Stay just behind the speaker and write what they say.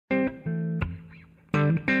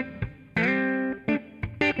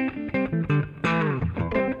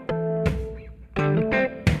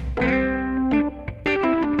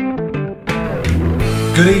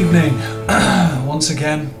Good evening. Once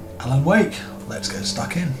again, Alan Wake. Let's get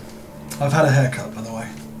stuck in. I've had a haircut, by the way.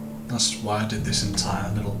 That's why I did this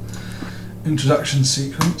entire little introduction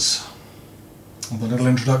sequence. Or the little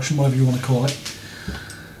introduction, whatever you want to call it.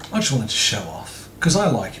 I just wanted to show off. Because I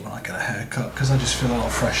like it when I get a haircut, because I just feel a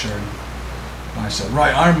lot fresher and nicer.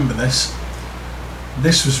 Right, I remember this.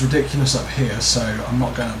 This was ridiculous up here, so I'm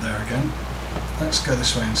not going up there again. Let's go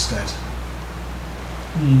this way instead.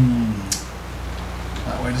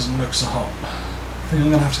 That way doesn't look so hot. I think I'm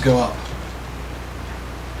going to have to go up.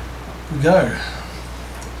 Here we go.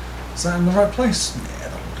 Is that in the right place? Yeah,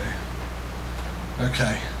 that'll do.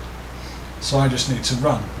 Okay. So I just need to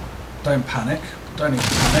run. Don't panic. Don't need to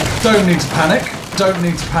panic. Don't need to panic. Don't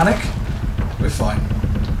need to panic. We're fine.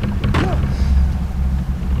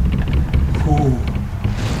 Ooh.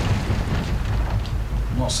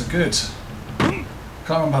 Not so good. Can't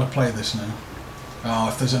remember how to play this now. Oh,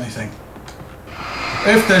 if there's anything.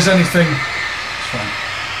 If there's anything, it's fine.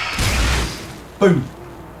 Boom.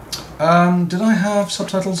 Did I have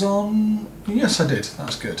subtitles on? Yes, I did.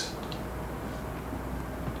 That's good.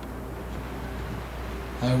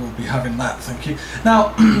 I will be having that, thank you.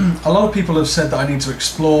 Now, a lot of people have said that I need to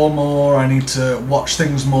explore more, I need to watch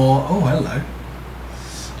things more. Oh, hello.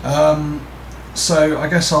 So I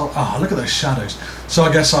guess I'll... Oh, look at those shadows. So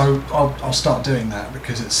I guess I'll start doing that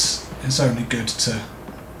because it's only good to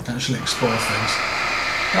actually explore things.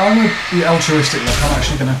 Now, I'm going to be altruistic, like I'm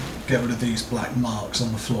actually going to get rid of these black marks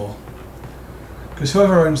on the floor. Because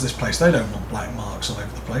whoever owns this place, they don't want black marks all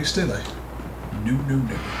over the place, do they? No, no,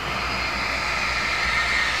 no.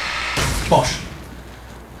 Bosh!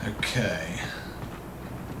 Okay.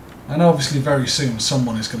 And obviously very soon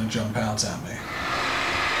someone is going to jump out at me.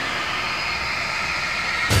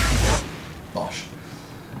 Bosh.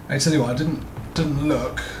 I tell you what, I didn't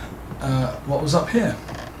look what was up here.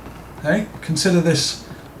 Hey, consider this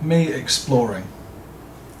me exploring.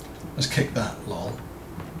 Let's kick that, lol.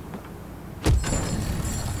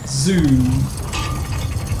 Zoom.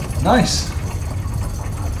 Nice.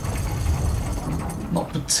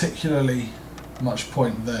 Not particularly much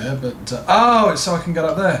point there, but oh, it's so I can get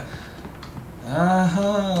up there.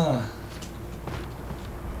 Aha.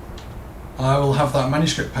 I will have that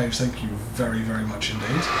manuscript page. Thank you very, very much indeed.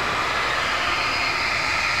 I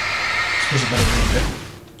suppose I better read it.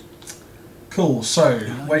 Cool, so,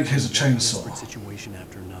 wait, here's a chainsaw. Situation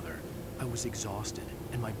after another. I was exhausted,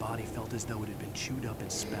 and my body felt as though it had been chewed up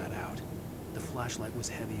and spat out. The flashlight was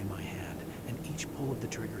heavy in my hand, and each pull of the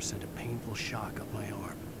trigger sent a painful shock up my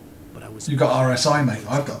arm. But I was... You got RSI, mate.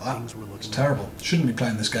 I've got that. It's terrible. Shouldn't be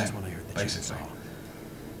playing this game, basically.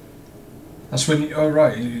 That's when you... Oh,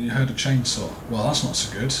 right, you heard a chainsaw. Well, that's not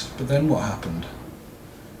so good. But then what happened?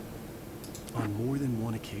 On more than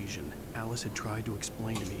one occasion, Alice had tried to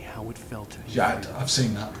explain to me how it felt to... Yeah, I've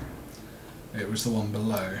seen that. It was the one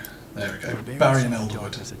below. There we go. Barry and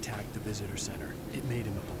Elderwood. Attacked the visitor center. It made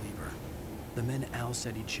him a believer. The men Al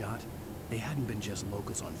said he'd shot, they hadn't been just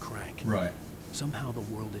locals on crank. Right. Somehow the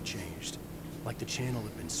world had changed. Like the channel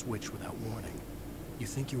had been switched without warning. You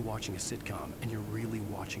think you're watching a sitcom, and you're really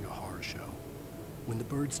watching a horror show. When the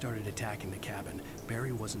birds started attacking the cabin,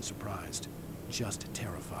 Barry wasn't surprised, just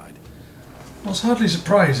terrified. Well, it's hardly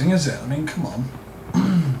surprising, is it? I mean, come on.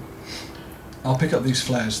 I'll pick up these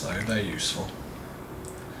flares, though. They're useful.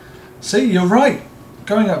 See, you're right.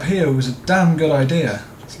 Going up here was a damn good idea.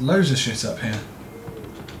 There's loads of shit up here.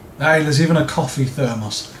 Hey, there's even a coffee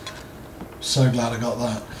thermos. So glad I got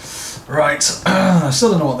that. Right. I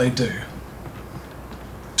still don't know what they do.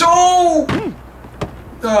 Oh!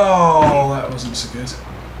 Oh, that wasn't so good.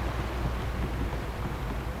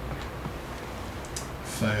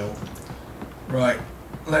 Fail. Right,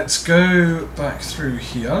 let's go back through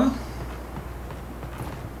here.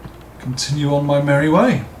 Continue on my merry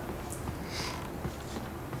way.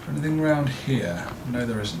 Is there anything around here? No,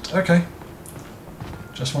 there isn't. Okay.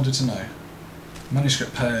 Just wanted to know.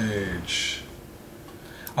 Manuscript page.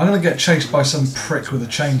 I'm going to get chased by some prick with a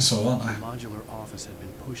chainsaw, aren't I? The modular office had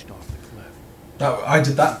been pushed off the cliff. I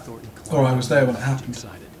did that, or I was there when it happened.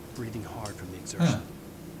 Excited, breathing hard from the exertion.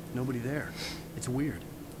 Nobody there. It's weird.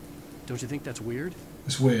 Don't you think that's weird?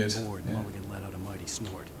 It's weird. Bored, yeah. Mulligan let out a mighty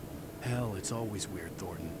snort. Hell, it's always weird,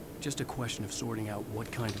 Thornton. Just a question of sorting out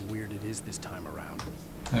what kind of weird it is this time around.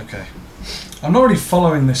 Okay. I'm not really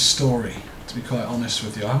following this story, to be quite honest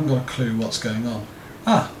with you. I haven't got a clue what's going on.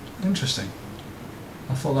 Ah, interesting.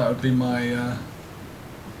 I thought that would be my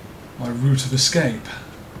my route of escape.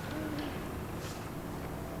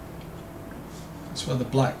 That's where the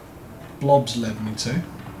black blobs led me to.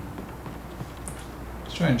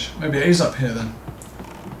 Strange. Maybe it is up here then.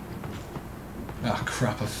 Ah,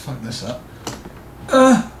 crap, I've fucked this up.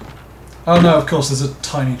 Oh no, of course there's a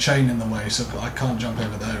tiny chain in the way, so I can't jump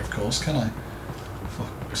over there, of course, can I? For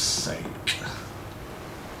fuck's sake.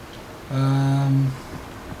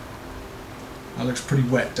 That looks pretty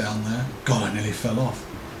wet down there. God, I nearly fell off.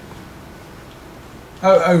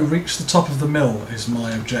 Oh, reach the top of the mill is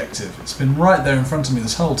my objective. It's been right there in front of me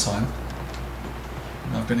this whole time.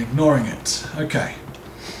 And I've been ignoring it. Okay.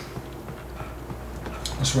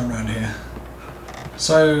 Let's run around here.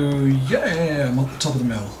 So, yeah, I'm at the top of the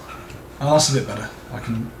mill. Oh, that's a bit better. I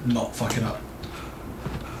can not fuck it up.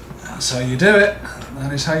 That's how you do it.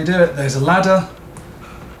 That is how you do it. There's a ladder.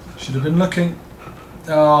 Should have been looking.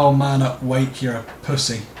 Oh, man up, Wake, you're a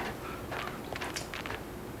pussy.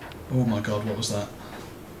 Oh my god, what was that?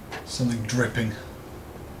 Something dripping.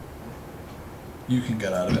 You can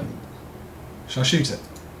get out of it. Shall I shoot it?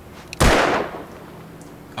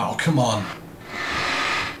 Oh, come on.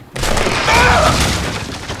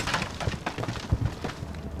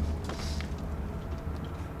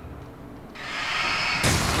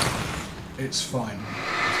 It's fine.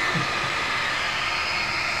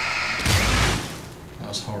 That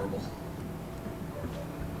was horrible.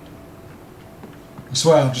 I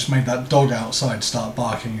swear I've just made that dog outside start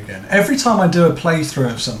barking again. Every time I do a playthrough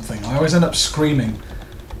of something, I always end up screaming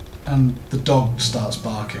and the dog starts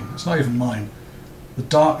barking. It's not even mine. The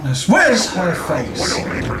darkness. Where's her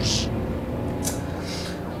face?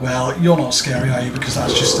 Well, you're not scary, are you? Because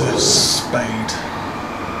that's just a spade.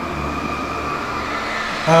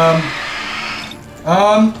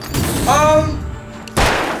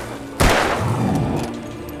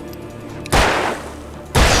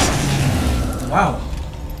 Wow.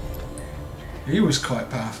 He was quite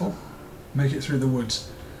powerful. Make it through the woods.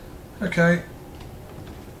 Okay.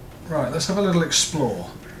 Right, let's have a little explore.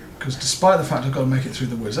 Because despite the fact I've got to make it through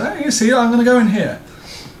the woods... Hey, you see, I'm going to go in here.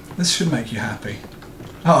 This should make you happy.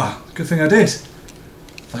 Ah, good thing I did.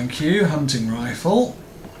 Thank you, hunting rifle.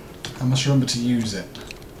 I must remember to use it.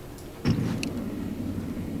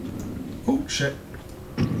 Oh, shit.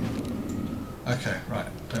 Okay, right,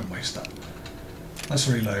 don't waste that. Let's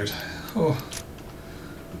reload. Oh.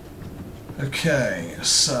 Okay,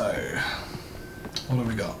 so... what have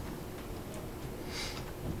we got?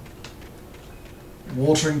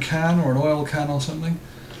 Watering can or an oil can or something?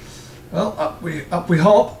 Well, up we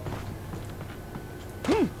hop.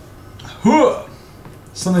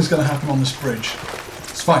 Something's going to happen on this bridge.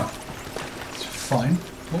 It's fine. It's fine.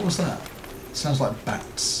 What was that? It sounds like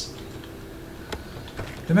bats.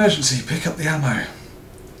 Emergency, pick up the ammo.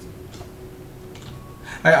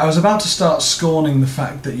 I was about to start scorning the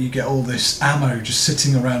fact that you get all this ammo just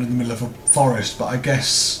sitting around in the middle of a forest, but I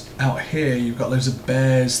guess out here you've got loads of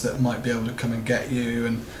bears that might be able to come and get you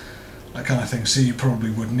and that kind of thing, so you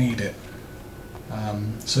probably would need it.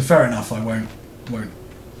 So fair enough, I won't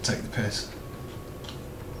take the piss.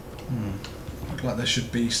 Look like there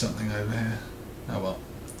should be something over here. Oh well.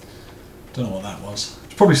 Don't know what that was.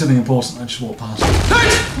 It's probably something important. I just walked past it.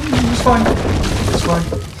 It's fine. It's fine.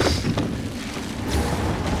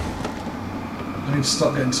 I need to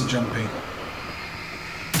stop getting so jumpy.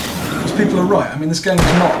 Because people are right. I mean, this game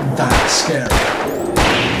is not that scary.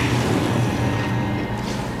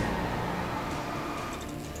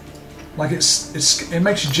 Like it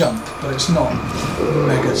makes you jump, but it's not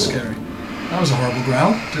mega scary. That was a horrible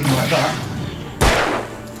growl. Didn't like that.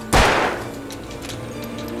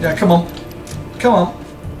 Yeah, come on. Come on.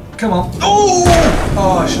 Come on. Oh!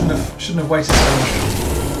 Oh, I shouldn't have waited so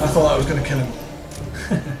long. I thought I was going to kill him.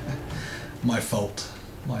 My fault.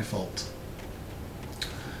 My fault.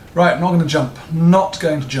 Right, not going to jump. Not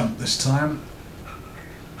going to jump this time.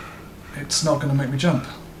 It's not going to make me jump.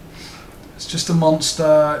 It's just a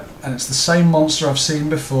monster, and it's the same monster I've seen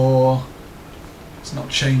before. It's not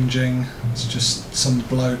changing. It's just some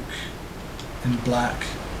bloke in black.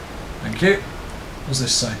 Thank you. What does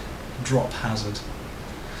this say? Drop hazard.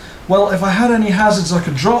 Well, if I had any hazards I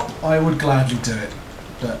could drop, I would gladly do it,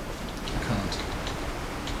 but I can't.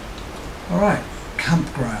 Alright,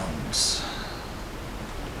 campgrounds.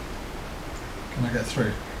 Can I get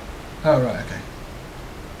through? Oh, right, okay.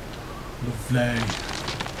 Lovely.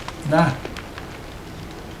 Nah.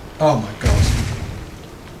 Oh my god.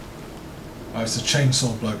 Oh, it's the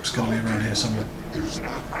chainsaw bloke's gonna be around here somewhere.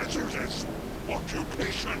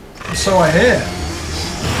 So I hear.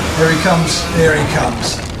 Here he comes. Here he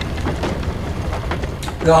comes.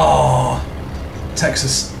 Oh,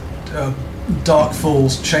 Texas Dark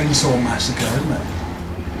Falls Chainsaw Massacre, isn't it?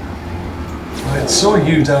 I saw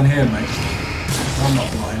you down here, mate. I'm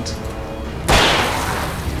not blind.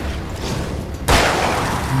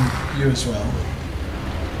 You as well.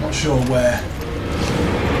 Not sure where.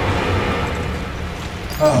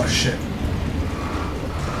 Oh shit.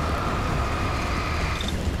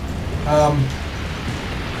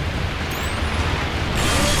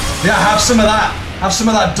 Yeah, have some of that. Have some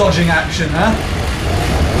of that dodging action, huh?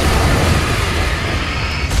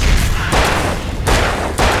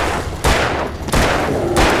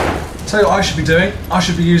 Tell you what I should be doing. I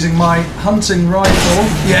should be using my hunting rifle.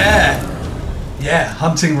 Yeah! Yeah,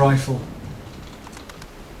 hunting rifle.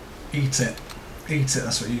 Eat it. Eat it,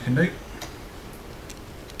 that's what you can do.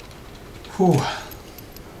 Whew.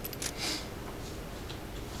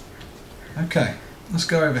 Okay, let's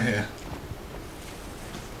go over here.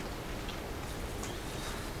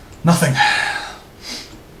 Nothing.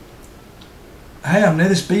 Hey, I'm near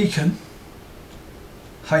this beacon.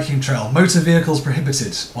 Hiking trail. Motor vehicles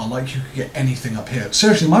prohibited. Well, like you could get anything up here.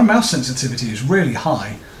 Seriously, my mouse sensitivity is really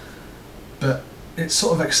high, but it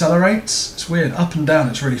sort of accelerates. It's weird. Up and down,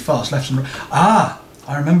 it's really fast. Left and right. Ah,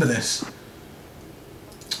 I remember this.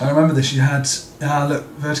 I remember this. You had, look,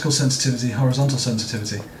 vertical sensitivity, horizontal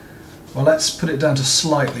sensitivity. Well, let's put it down to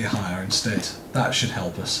slightly higher instead. That should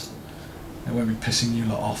help us. It won't be pissing you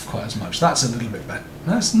lot off quite as much. That's a little bit better.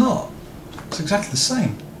 No, it's not. It's exactly the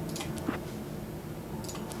same.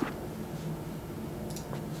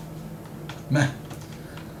 Meh.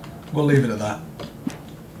 We'll leave it at that.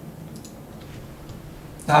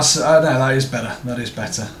 That's no, that is better. That is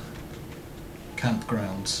better.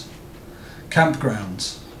 Campgrounds.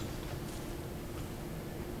 Campgrounds.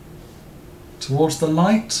 Towards the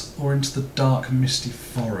light or into the dark, misty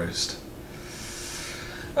forest?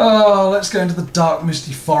 Oh, let's go into the dark,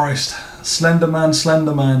 misty forest.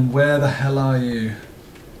 Slenderman, where the hell are you?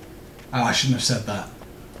 Oh, I shouldn't have said that.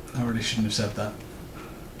 I really shouldn't have said that.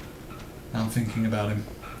 Now I'm thinking about him.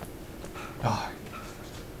 Oh,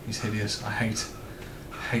 he's hideous. I hate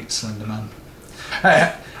Slenderman.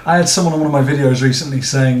 I had someone on one of my videos recently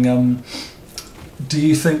saying, do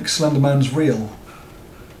you think Slenderman's real?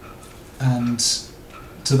 And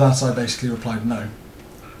to that I basically replied no.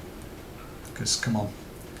 Because, come on.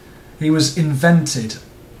 He was invented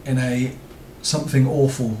in a something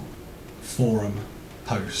awful forum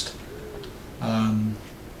post.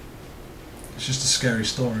 It's just a scary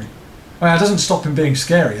story. Well, it doesn't stop him being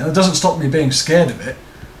scary, and it doesn't stop me being scared of it,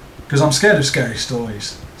 because I'm scared of scary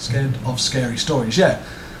stories. Scared of scary stories, yeah.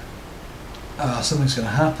 Something's going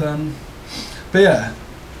to happen. But yeah,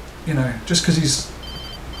 you know, just because he's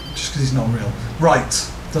not real.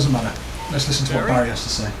 Right, doesn't matter. Let's listen to what Barry has to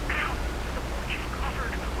say.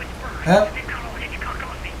 Yep.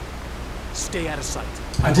 Stay out of sight.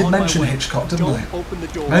 I did mention Hitchcock, didn't I? Open the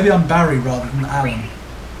door. Maybe I'm Barry rather than Alan.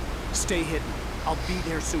 Stay hidden. I'll be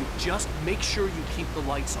there soon. Just make sure you keep the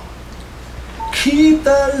lights on. Keep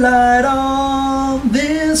the light on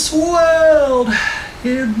this world.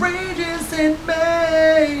 It rages in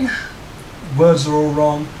May. Words are all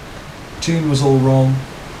wrong. Tune was all wrong.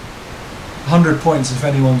 100 points if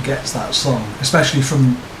anyone gets that song, especially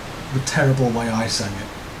from the terrible way I sang it.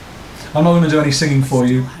 I'm not going to do any singing for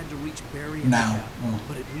you now. Oh.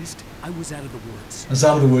 But at least I was out of the woods. I was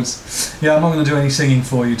out of the woods. Yeah, I'm not going to do any singing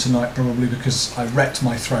for you tonight, probably because I wrecked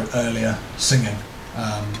my throat earlier singing.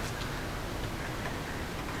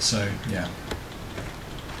 So, yeah.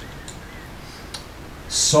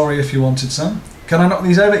 Sorry if you wanted some. Can I knock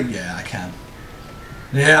these over? Yeah, I can.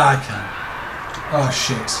 Yeah, I can. Oh,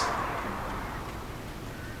 shit.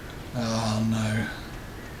 Oh, no.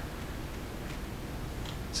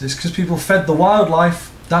 So it's because people fed the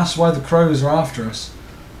wildlife. That's why the crows are after us.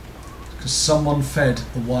 Because someone fed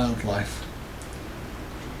the wildlife.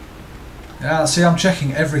 Yeah, see, I'm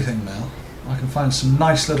checking everything now. I can find some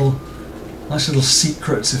nice little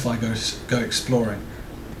secrets if I go exploring.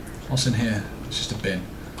 What's in here? It's just a bin.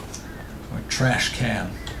 Or a trash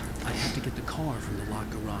can. I have to get the car from the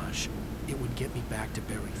locked garage. It would get me back to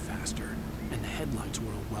Barry faster, and the headlights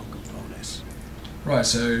were a welcome bonus. Right,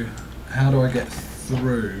 so how do I get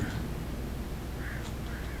through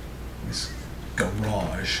this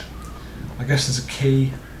garage? I guess there's a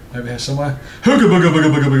key over here somewhere. You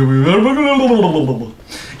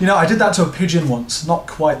know, I did that to a pigeon once. Not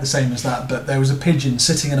quite the same as that, but there was a pigeon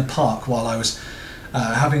sitting in a park while I was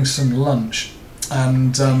having some lunch.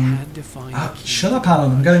 And shut up,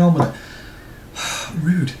 Alan, I'm getting on with it.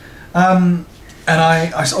 Rude. And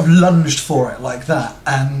I sort of lunged for it like that,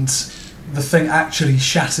 and the thing actually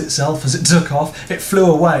shat itself as it took off. It flew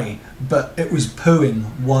away, but it was pooing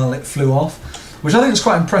while it flew off, which I think is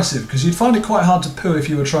quite impressive, because you'd find it quite hard to poo if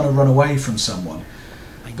you were trying to run away from someone.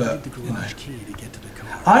 But, you know.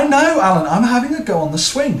 I know, Alan, I'm having a go on the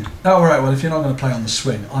swing. Oh, right, well, if you're not going to play on the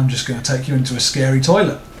swing, I'm just going to take you into a scary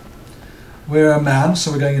toilet. We're a man,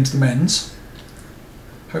 so we're going into the men's.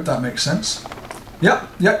 Hope that makes sense. Yep,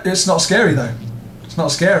 it's not scary, though. It's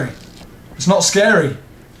not scary. It's not scary.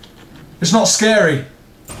 It's not scary.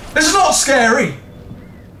 It's not scary!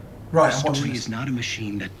 Right, I'm watching A story this. is not a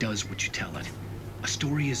machine that does what you tell it. A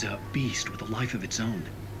story is a beast with a life of its own.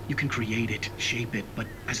 You can create it, shape it, but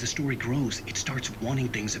as the story grows, it starts wanting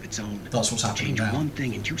things of its own. That's what's happening Change now. one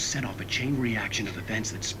thing and you set off a chain reaction of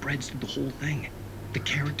events that spreads through the whole thing. The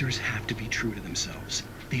characters have to be true to themselves.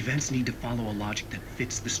 The events need to follow a logic that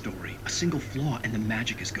fits the story. A single flaw and the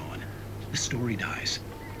magic is gone. The story dies.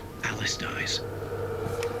 Alice dies.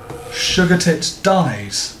 Sugar Tits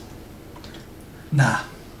dies. Nah.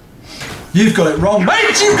 You've got it wrong,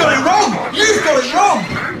 mate! You've got it wrong! You've got it wrong!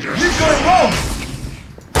 You've got it wrong!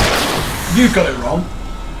 You've got it wrong.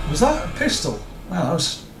 Was that a pistol? Wow, that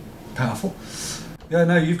was powerful. Yeah,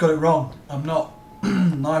 no, you've got it wrong. I'm not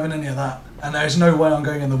having any of that. And there's no way I'm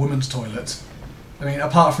going in the women's toilet. I mean,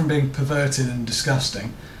 apart from being perverted and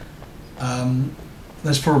disgusting,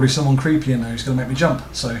 there's probably someone creepy in there who's going to make me jump.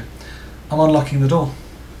 So, I'm unlocking the door.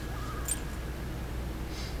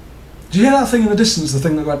 Do you hear that thing in the distance? The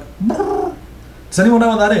thing that went... Brrr? Does anyone know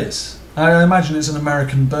what that is? I imagine it's an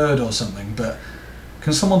American bird or something, but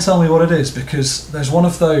can someone tell me what it is? Because there's one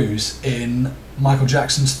of those in Michael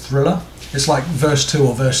Jackson's Thriller. It's like verse 2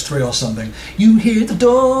 or verse 3 or something. You hear the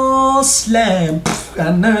door slam,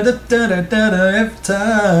 I know the da-da-da-da every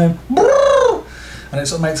time. Brrr! And it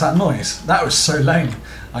sort of makes that noise. That was so lame,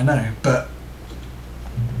 I know, but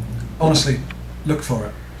honestly, look for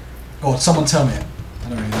it. Or someone tell me it. I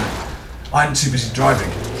don't really know. I'm too busy driving.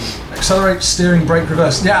 Accelerate, steering, brake,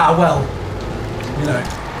 reverse. Yeah, well, you know,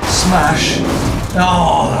 smash.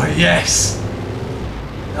 Oh, yes.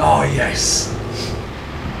 Oh, yes.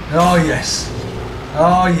 Oh, yes.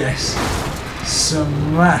 Oh, yes.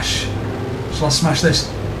 Smash. Shall I smash this?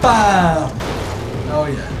 Bam! Oh,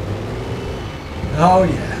 yeah. Oh,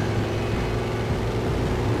 yeah.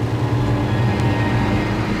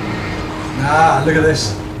 Ah, look at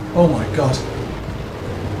this. Oh, my God.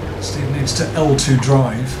 Steve needs to L2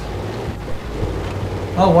 drive.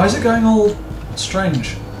 Oh, why is it going all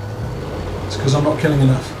strange? It's because I'm not killing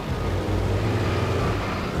enough.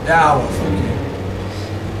 Yeah, well, fuck you.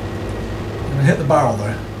 I'm gonna hit the barrel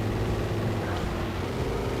though.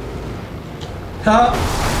 Ha!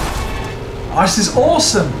 Oh, this is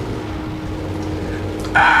awesome!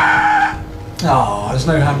 Ah! Oh, there's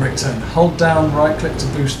no handbrake turn. Hold down right click to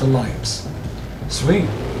boost the lights. Sweet.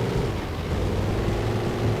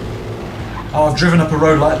 Oh, I've driven up a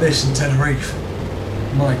road like this in Tenerife.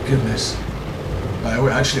 My goodness.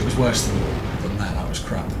 Actually, it was worse than that. That was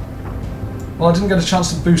crap. Well, I didn't get a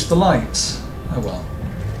chance to boost the lights. Oh well.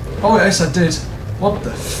 Oh yes, I did. What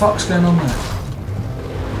the fuck's going on there?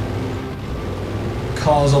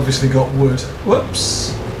 Car's obviously got wood.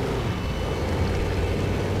 Whoops.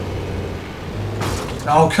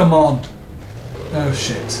 Oh, come on. Oh,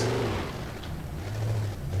 shit.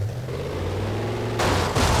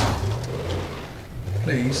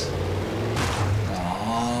 Please.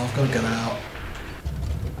 Oh, I've got to get out.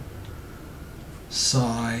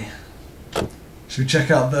 Sigh. Should we check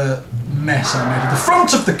out the mess I made at the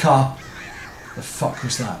front of the car? The fuck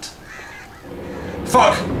was that?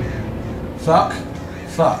 Fuck! Fuck.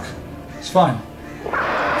 Fuck. It's fine.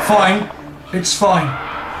 Fine. It's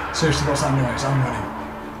fine. Seriously, what's that noise? I'm running.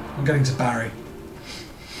 I'm getting to Barry.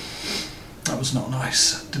 That was not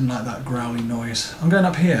nice. Didn't like that growly noise. I'm going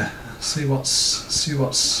up here. See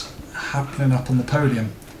what's happening up on the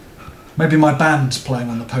podium. Maybe my band's playing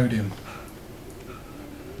on the podium.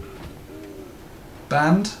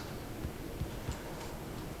 Band?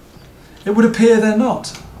 It would appear they're not.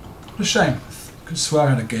 What a shame. I could swear I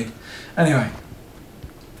had a gig. Anyway,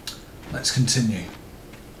 let's continue.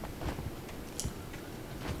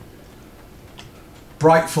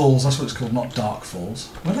 Bright Falls, that's what it's called, not Dark Falls.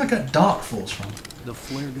 Where did I get Dark Falls from? The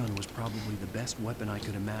flare gun was probably the best weapon I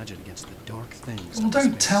could imagine against the dark things. Well,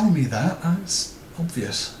 don't tell me that. It's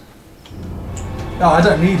obvious. Oh, I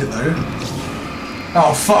don't need it though.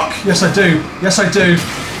 Oh, fuck. Yes, I do. Yes, I do.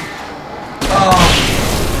 Oh.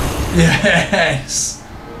 Yes.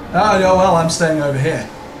 Oh, yeah, well, I'm staying over here.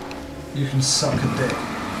 You can suck a dick.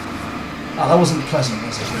 Oh, that wasn't pleasant,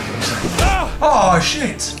 was it? Oh,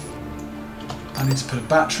 shit. I need to put a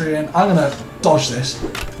battery in. I'm going to dodge this.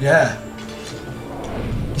 Yeah.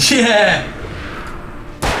 Yeah!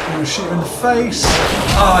 I'm going to shoot you in the face.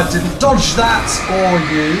 Oh, I didn't dodge that. Or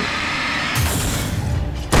you.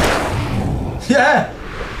 Yeah!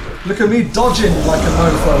 Look at me dodging like a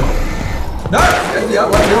mofo. No! Yeah,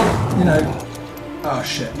 well, you know. Oh,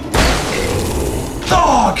 shit.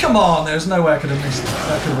 Oh, come on! There's no way I could have missed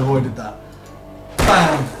that. I could have avoided that.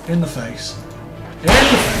 Bam! In the face. In the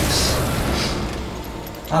face.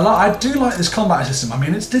 I do like this combat system. I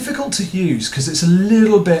mean, it's difficult to use because it's a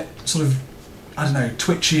little bit sort of, I don't know,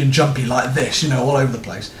 twitchy and jumpy like this, you know, all over the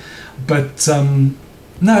place. But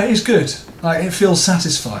no, it is good. Like, it feels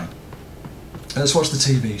satisfying. Let's watch the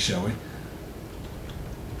TV, shall we?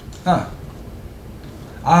 Ah,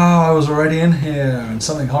 I was already in here, and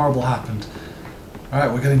something horrible happened. All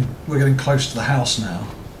right, we're getting close to the house now.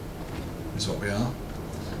 Is what we are.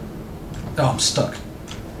 Oh, I'm stuck.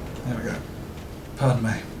 There we go. Pardon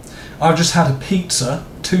me. I've just had a pizza,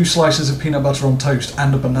 2 slices of peanut butter on toast,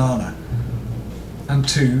 and a banana, and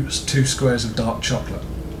two squares of dark chocolate.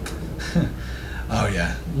 Oh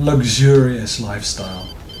yeah, luxurious lifestyle.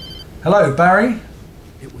 Hello, Barry.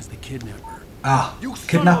 It was the kidnapper. Ah, You son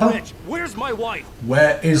kidnapper? of a bitch! Where's my wife?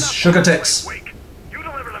 Where is Sugar Tits? Wake. You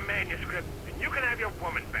deliver the manuscript, and you can have your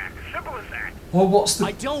woman back. Simple as that. Well, what's the...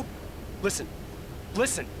 I don't... Listen.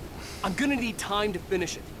 Listen. I'm gonna need time to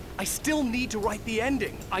finish it. I still need to write the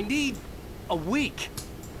ending. I need a week.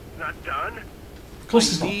 Not done? Of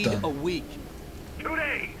course it's I not need done. a week. 2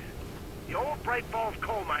 days. The old Bright Falls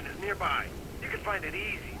coal mine is nearby. You can find it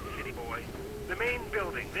easy, city boy. The main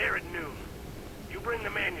building, there at noon. You bring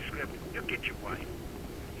the manuscript, you'll get your wife.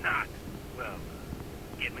 Not, well,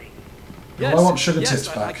 get me. Well, I want Sugar Tits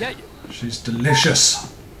I back. get you. She's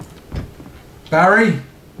delicious. Barry?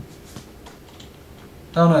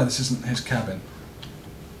 Oh no, this isn't his cabin.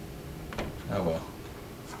 Oh well.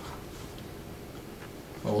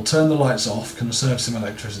 Well, we'll turn the lights off, conserve some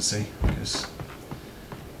electricity, because...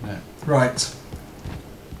 No. Right.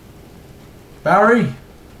 Barry?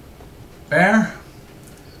 Bear?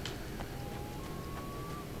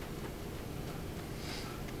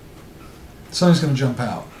 Something's going to jump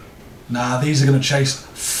out. Nah, these are going to chase...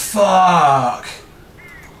 Fuck!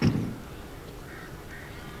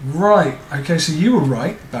 Right. Okay, so you were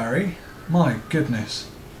right, Barry. My goodness.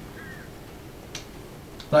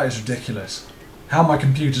 That is ridiculous. How my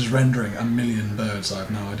computer's rendering a million birds, I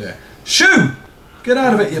have no idea. Shoo! Get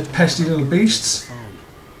out of it, you pesky little beasts.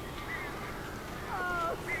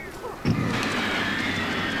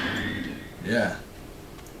 Yeah.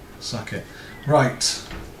 Suck it. Right.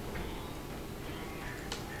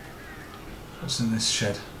 What's in this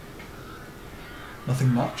shed? Nothing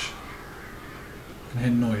much. I can hear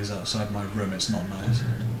noise outside my room, it's not nice.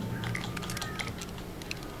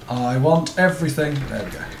 I want everything. There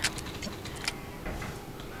we go.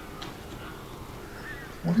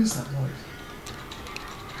 What is that noise?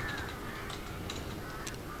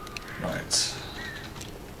 Right.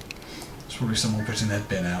 It's probably someone putting their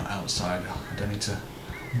bin out outside. I don't need to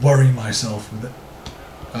worry myself with it.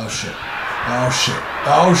 Oh shit. Oh shit.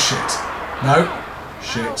 Oh shit. No.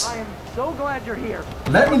 Shit. I am so glad you're here.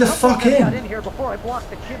 Let me the fuck in. Got in here before I blocked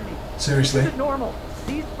the chimney. Seriously. This is normal.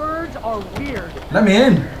 These birds are weird. Let me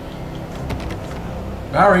in.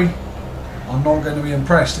 Barry, I'm not going to be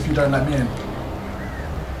impressed if you don't let me in.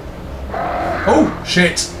 Oh,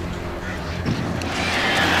 shit.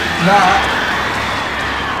 Nah.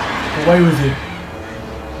 Away with you.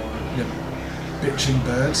 You bitching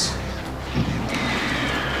birds.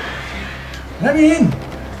 Let me in.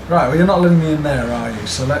 Right, well you're not letting me in there, are you?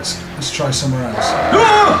 So let's try somewhere else.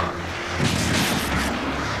 Ah!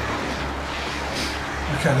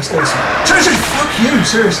 Okay, let's go this way. Seriously, fuck you,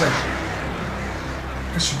 seriously.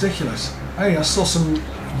 That's ridiculous. Hey, I saw some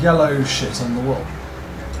yellow shit on the wall.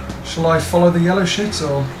 Shall I follow the yellow shit,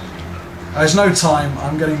 or... There's no time.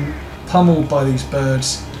 I'm getting pummeled by these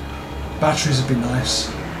birds. Batteries would be nice.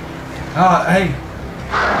 Ah, hey.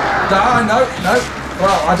 Ah, no, no.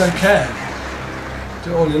 Well, I don't care.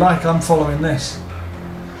 Do all you like, I'm following this.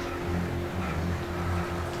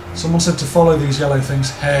 Someone said to follow these yellow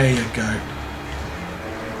things. Here you go.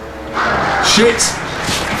 Shit!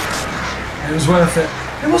 It was worth it.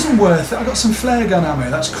 It wasn't worth it. I got some flare gun ammo.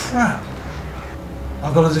 That's crap.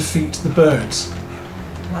 I've got to defeat the birds.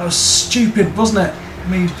 That was stupid, wasn't it?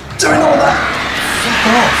 Me doing all that. Fuck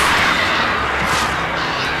off.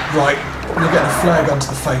 Right. You're getting a flare gun to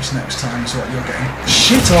the face next time is what you're getting.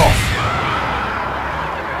 Shit off.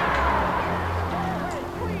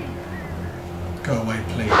 Go away,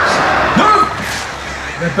 please. No!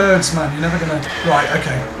 They're birds, man. You're never gonna... Right,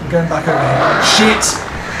 okay. I'm going back over here. Shit!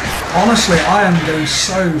 Honestly, I am getting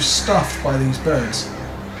so stuffed by these birds.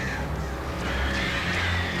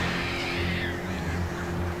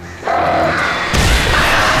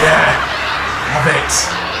 Yeah! Have it!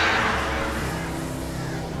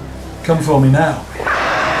 Come for me now.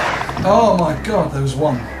 Oh my god, there was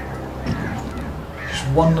one. Just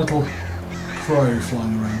one little crow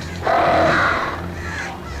flying around.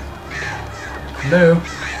 Hello?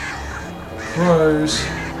 Crows.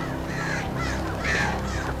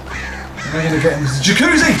 I'm going to get into the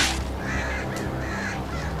jacuzzi!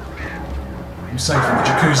 I'm safe in the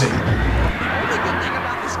jacuzzi. The only good thing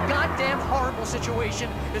about this goddamn horrible situation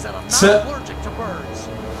is that I'm not Sit. allergic to birds.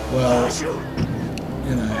 Well,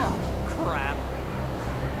 you know. Oh, crap.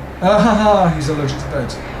 Ah, he's allergic to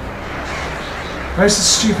birds. This is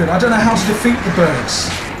stupid. I don't know how to defeat the birds.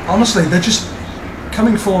 Honestly, they're just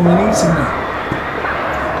coming for me and eating me.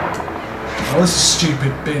 Oh, this is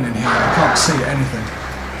stupid being in here. I can't see anything.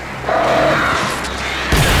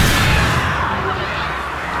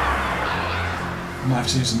 I might have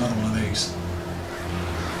to use another one of these.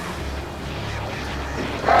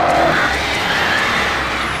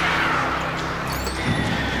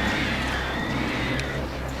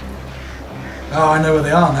 Oh, I know where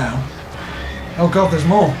they are now. Oh god, there's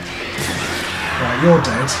more. Right, you're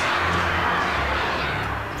dead.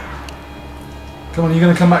 Come on, are you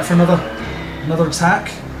going to come back for another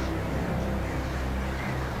attack?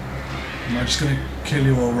 Am I just going to kill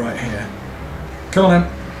you all right here? Come on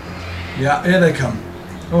then. Yeah, here they come.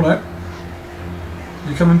 Oh no.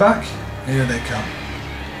 You coming back? Here they come.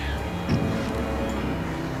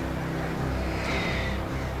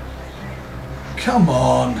 Come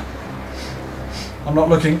on. I'm not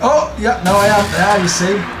looking. Oh, yeah, no I am. There, you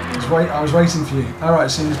see. I was waiting for you. Alright,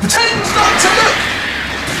 so pretend not to look!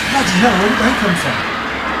 Bloody hell, where did they come from?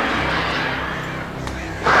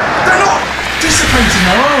 They're not dissipating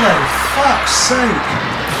though, are they? Fuck's sake.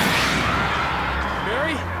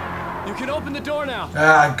 Barry, you can open the door now.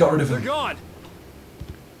 Ah, I got rid of They're them. gone.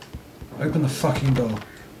 Open the fucking door.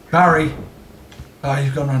 Barry! Ah,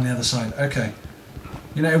 you've gone around the other side. Okay.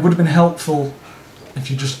 You know, it would have been helpful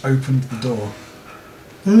if you just opened the door.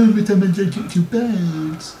 Oh, but I'm allergic to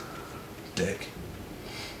birds. Dick.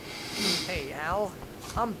 Hey, Al.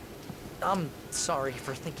 I'm sorry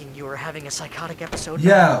for thinking you were having a psychotic episode.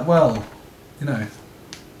 Yeah, well, you know.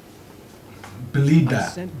 Believe I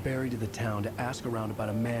that. sent Barry to the town to ask around about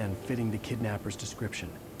a man fitting the kidnapper's description.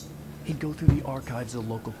 He'd go through the archives of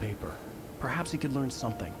the local paper. Perhaps he could learn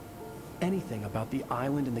something. Anything about the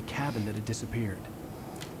island and the cabin that had disappeared.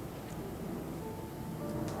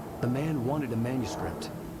 The man wanted a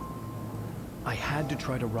manuscript. I had to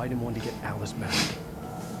try to write him one to get Alice back.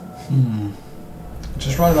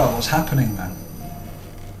 Just write about what's happening, man.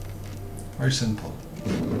 Very simple.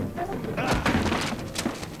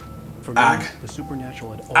 For me, Ag. the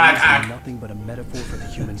supernatural had always Ag. been nothing but a metaphor for the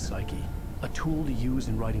human psyche. A tool to use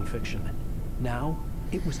in writing fiction. Now,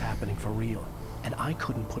 it was happening for real. And I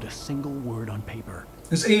couldn't put a single word on paper.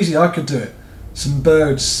 It's easy, I could do it. Some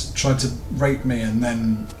birds tried to rape me and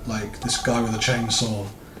then, like, this guy with a chainsaw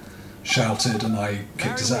shouted and I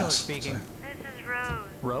kicked his Barry ass. speaking. So. This is Rose.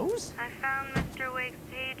 Rose? I found Mr. Wake's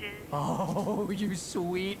pages. Oh, you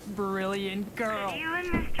sweet, brilliant girl. Could you and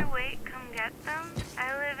Mr. Wake come get them?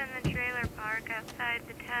 I live in the trailer park outside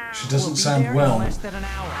the town. She doesn't We'll be sound there in well. less than an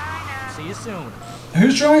hour. I know. See you soon.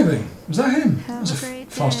 Who's driving? Was that him? Have That was a a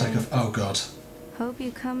great fast day. takeoff. Oh god. Hope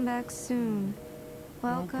you come back soon.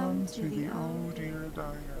 Welcome to the old.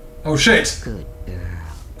 Oh shit! Good girl.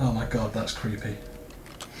 Oh my god, that's creepy.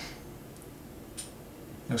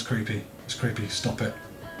 That's creepy. It's creepy. Stop it.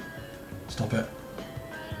 Stop it.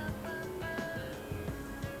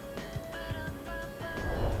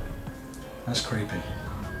 That's creepy.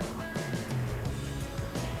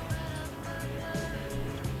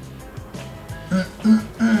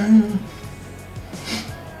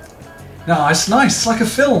 No, it's nice. It's like a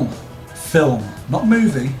film. Film. Not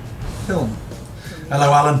movie. Film.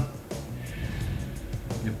 Hello, Alan.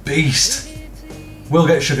 You beast. We'll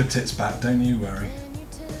get Sugar Tits back, don't you worry.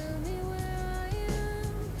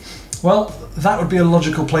 Well, that would be a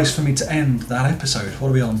logical place for me to end that episode. What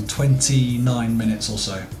are we on? 29 minutes or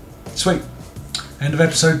so. Sweet. End of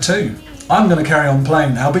episode 2. I'm going to carry on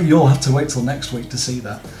playing now, but you'll have to wait till next week to see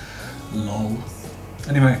that. Lol.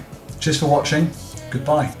 Anyway, cheers for watching.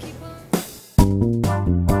 Goodbye.